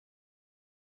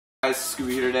Guys,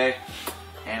 Scooby here today,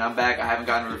 and I'm back. I haven't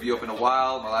gotten a review up in a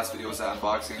while. My last video was an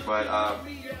unboxing, but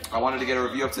I wanted to get a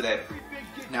review up today.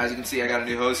 Now, as you can see, I got a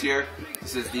new hose here.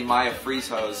 This is the Maya Freeze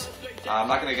hose. I'm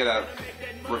not going to get a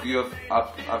review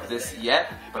of this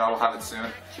yet, but I will have it soon.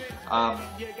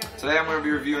 Today I'm going to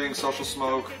be reviewing Social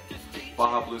Smoke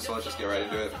Baja Blue, so let's just get right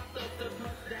into it.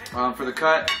 For the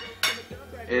cut,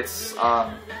 it's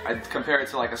I'd compare it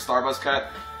to like a Starbucks cut.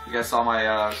 You guys saw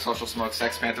my Social Smoke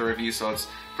Sex Panther review, so it's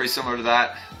pretty similar to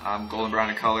that, golden brown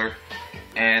in color.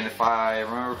 And if I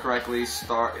remember correctly,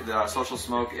 the Social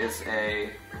Smoke is a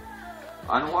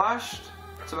unwashed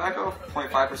tobacco,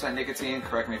 0.5% nicotine.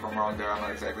 Correct me if I'm wrong there, I'm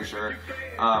not exactly sure.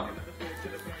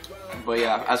 But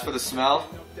yeah, as for the smell,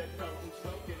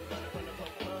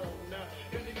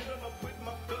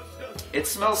 it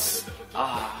smells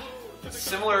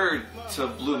similar to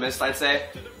Blue Mist, I'd say,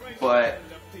 but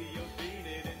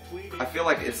I feel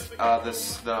like it's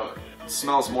the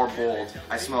smells more bold.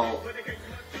 I smell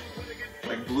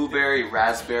like blueberry,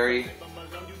 raspberry,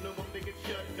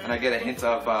 and I get a hint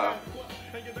of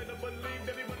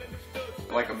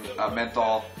like a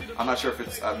menthol. I'm not sure if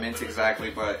it's a mint exactly,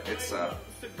 but it's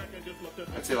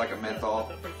I'd say like a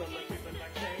menthol.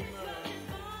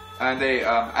 And they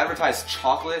advertise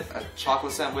chocolate, a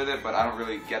chocolate scent with it, but I don't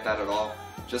really get that at all.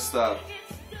 Just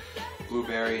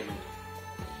blueberry and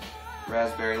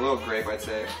raspberry, a little grape, I'd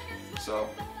say. So,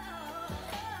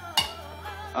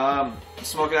 I'm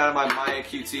smoking out of my Maya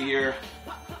QT here.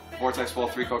 Vortex Bowl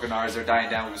 3 coconars. They're dying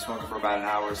down. We've been smoking for about an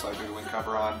hour, so I threw the wind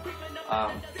cover on.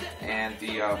 And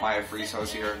the Maya Freeze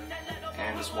hose here,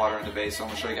 and just water in the base. So I'm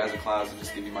gonna show you guys the clouds and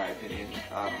just give you my opinion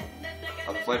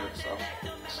of the flavor. So.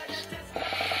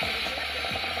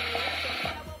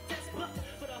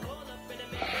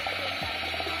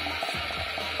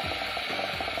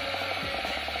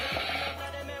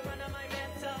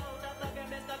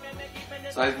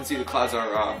 So as you can see, the clouds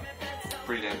are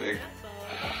pretty damn big.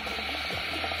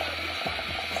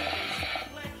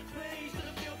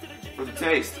 For the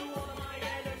taste,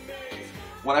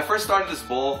 when I first started this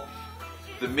bowl,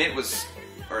 the mint was,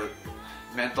 or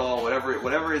menthol,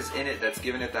 whatever is in it that's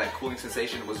giving it that cooling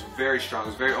sensation was very strong. It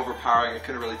was very overpowering. I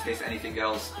couldn't really taste anything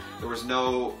else. There was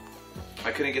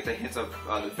I couldn't get the hints of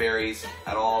the berries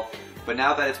at all. But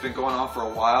now that it's been going on for a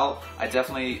while,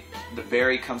 the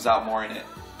berry comes out more in it.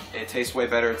 It tastes way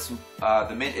better. It's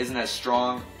the mint isn't as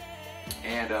strong,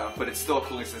 but it's still a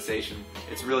cooling sensation.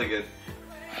 It's really good.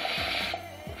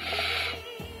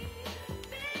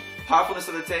 Powerfulness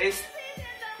of the taste,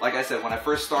 like I said, when I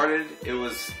first started, it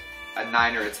was a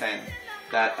 9 or a 10.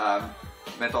 That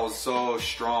menthol was so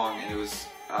strong, and it was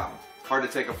hard to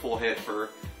take a full hit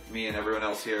for me and everyone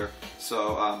else here.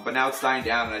 So, but now it's dying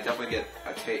down, and I definitely get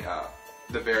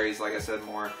the berries, like I said,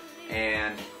 more.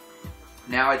 And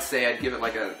now I'd say I'd give it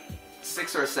like a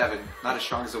 6 or a 7. Not as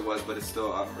strong as it was, but it's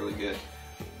still really good.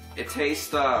 It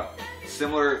tastes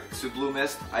similar to Blue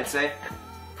Mist, I'd say.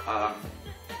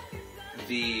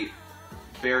 The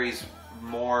berries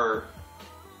more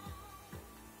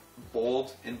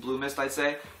bold in Blue Mist, I'd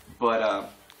say. But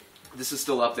this is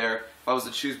still up there. If I was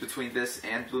to choose between this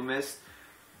and Blue Mist,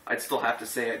 I'd still have to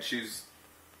say I'd choose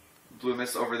Blue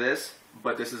Mist over this.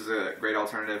 But this is a great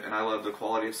alternative, and I love the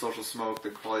quality of Social Smoke, the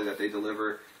quality that they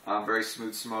deliver. Very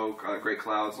smooth smoke, great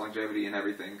clouds, longevity, and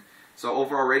everything. So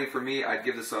overall rating for me, I'd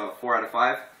give this a 4 out of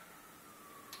 5.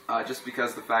 Just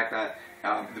because the fact that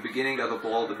the beginning of the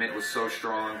bowl, the mint was so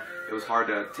strong, it was hard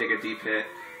to take a deep hit.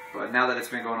 But now that it's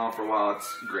been going on for a while,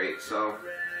 it's great. So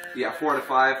yeah, 4 out of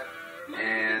 5,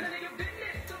 and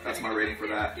that's my rating for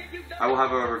that. I will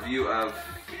have a review of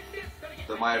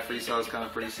the Maya Freeze hose coming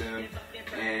pretty soon,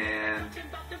 and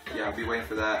yeah, I'll be waiting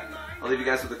for that. I'll leave you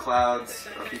guys with the clouds,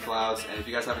 a few clouds, and if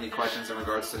you guys have any questions in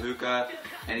regards to hookah,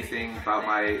 anything about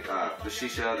the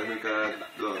shisha, the hookah,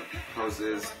 the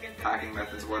hoses, packing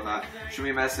methods, whatnot, shoot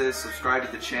me a message, subscribe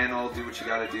to the channel, do what you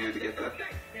gotta do to get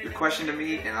your question to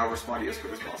me, and I'll respond to you as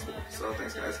quick as possible. So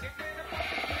thanks, guys.